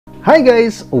Hi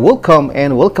guys! Welcome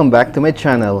back to my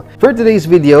channel. For today's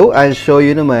video, I'll show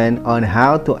you naman on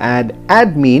how to add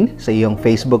admin sa iyong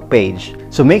Facebook page.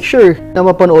 So make sure na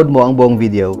mapanood mo ang buong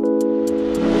video.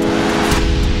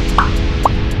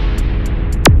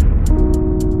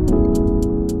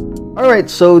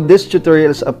 Alright, so this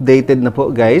tutorial is updated na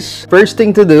po guys. First thing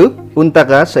to do, punta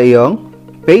ka sa iyong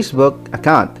Facebook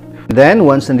account. Then,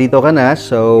 once nandito ka na,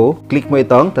 so click mo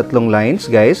itong tatlong lines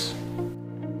guys.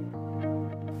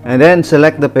 And then,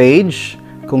 select the page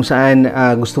kung saan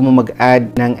gusto mo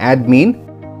mag-add ng admin.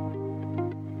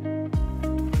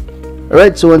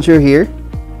 Alright, so once you're here,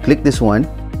 click this one.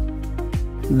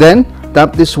 Then,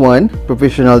 tap this one,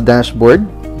 Professional Dashboard.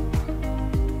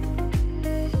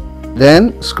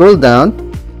 Then, scroll down.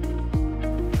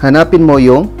 Hanapin mo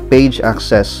yung Page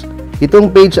Access. Itong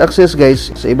Page Access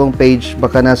guys, sa ibang page,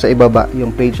 baka nasa ibaba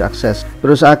yung Page Access.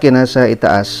 Pero sa akin, nasa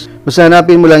itaas. Basta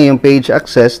hanapin mo lang yung Page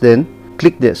Access, then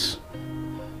click this.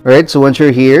 Alright, so once you're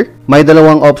here, may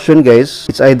dalawang option guys.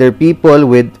 It's either people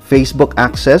with Facebook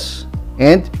access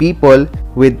and people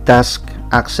with task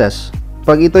access.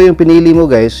 Pag ito yung pinili mo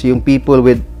guys, yung people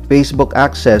with Facebook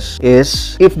access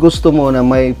is if gusto mo na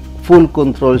may full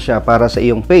control siya para sa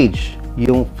iyong page.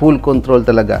 Yung full control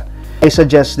talaga. I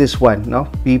suggest this one, no?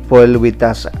 People with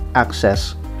task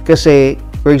access. Kasi,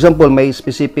 for example, may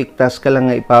specific task ka lang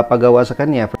na ipapagawa sa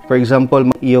kanya. For example,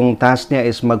 yung task niya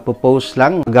is magpo-post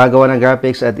lang, gagawa ng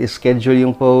graphics at schedule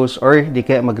yung post, or di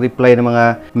kaya mag-reply ng mga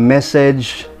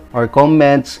message or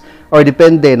comments, or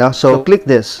depende, no? So, click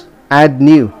this, add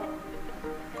new.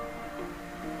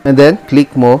 And then,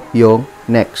 click mo yung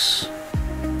next.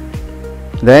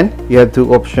 Then, you have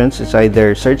two options. It's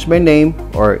either search by name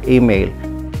or email.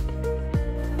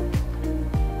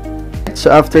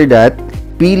 So, after that,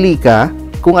 pili ka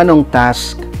kung anong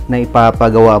task na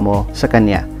ipapagawa mo sa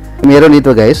kanya. Meron dito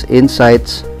guys,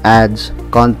 insights, ads,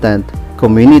 content,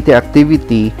 community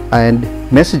activity, and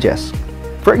messages.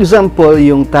 For example,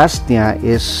 yung task niya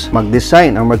is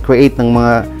mag-design or mag-create ng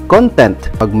mga content,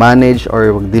 mag-manage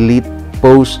or mag-delete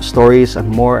posts, stories, and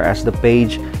more as the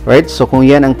page. Right? So, kung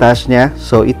yan ang task niya,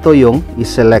 so ito yung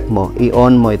i-select mo,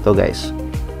 i-on mo ito guys.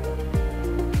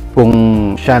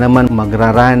 Kung siya naman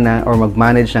magrarun na or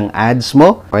mag-manage ng ads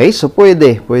mo, okay, so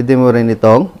pwede mo rin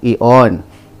itong i-on.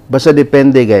 Basta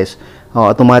depende guys,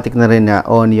 automatic na rin na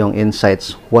on yung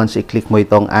insights once i-click mo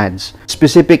itong ads.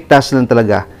 Specific task lang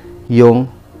talaga yung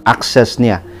access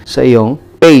niya sa iyong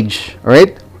page,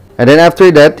 alright? And then after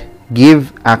that,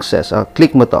 give access.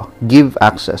 Click mo to, give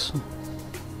access.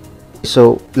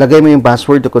 So, lagay mo yung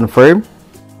password to confirm.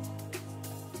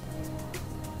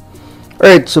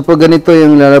 Alright, so pag ganito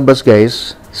yung lalabas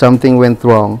guys, something went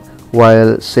wrong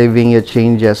while saving your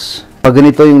changes. Pag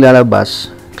ganito yung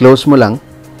lalabas, close mo lang.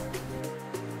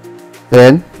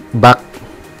 Then, back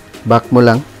mo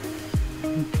lang.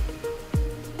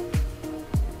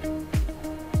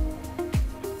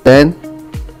 Then,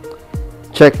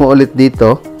 check mo ulit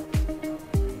dito.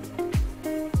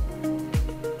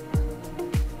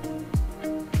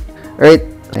 Alright,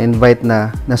 invite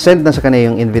na send na sa kanya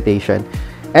yung invitation.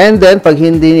 And then, pag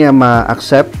hindi niya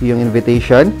ma-accept yung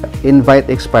invitation, invite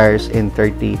expires in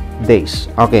 30 days.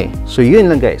 Okay, so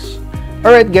yun lang guys.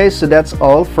 Alright guys, so that's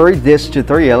all for this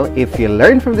tutorial. If you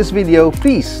learned from this video,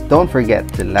 please don't forget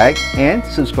to like and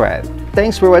subscribe.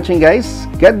 Thanks for watching guys.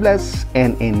 God bless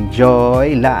and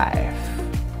enjoy life.